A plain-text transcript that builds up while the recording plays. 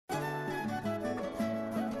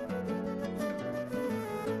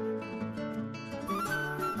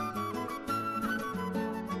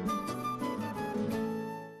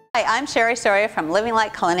Hi, I'm Sherry Soria from Living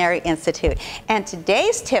Light Culinary Institute, and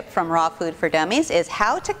today's tip from Raw Food for Dummies is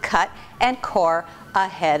how to cut and core a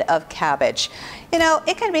head of cabbage. You know,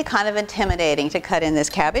 it can be kind of intimidating to cut in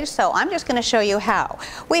this cabbage, so I'm just going to show you how.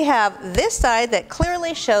 We have this side that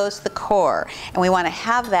clearly shows the core, and we want to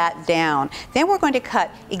have that down. Then we're going to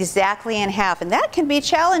cut exactly in half, and that can be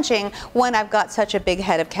challenging when I've got such a big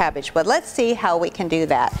head of cabbage, but let's see how we can do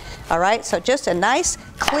that. All right, so just a nice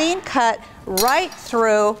clean cut right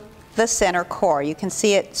through the center core. You can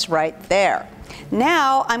see it's right there.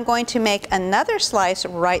 Now I'm going to make another slice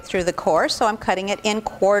right through the core, so I'm cutting it in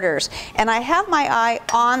quarters. And I have my eye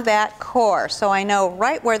on that core, so I know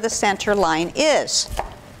right where the center line is.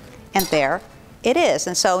 And there it is.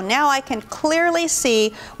 And so now I can clearly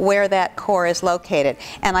see where that core is located.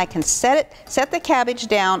 And I can set the cabbage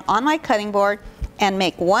down on my cutting board and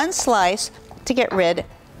make one slice to get rid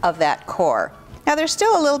of that core. Now there's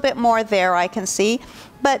still a little bit more there I can see,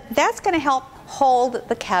 but that's going to help hold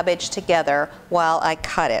the cabbage together while I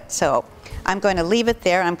cut it. So I'm going to leave it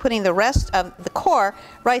there. I'm putting the rest of the core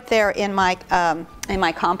right there in my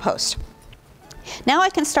compost. Now I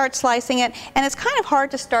can start slicing it, and it's kind of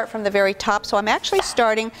hard to start from the very top, so I'm actually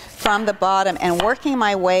starting from the bottom and working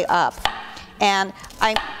my way up. And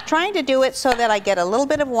I'm trying to do it so that I get a little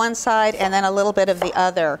bit of one side and then a little bit of the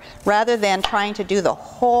other, rather than trying to do the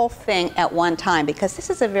whole thing at one time, because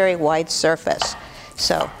this is a very wide surface.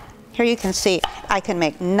 So here you can see I can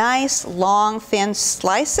make nice, long, thin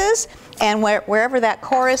slices, and wherever that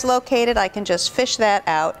core is located, I can just fish that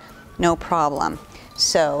out, no problem.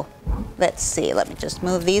 So let's see, let me just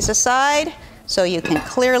move these aside so you can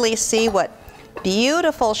clearly see what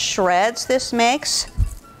beautiful shreds this makes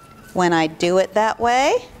when I do it that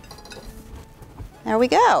way. There we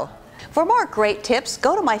go. For more great tips,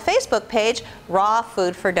 go to my Facebook page, Raw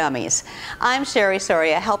Food for Dummies. I'm Sherry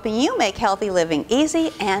Soria, helping you make healthy living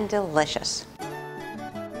easy and delicious.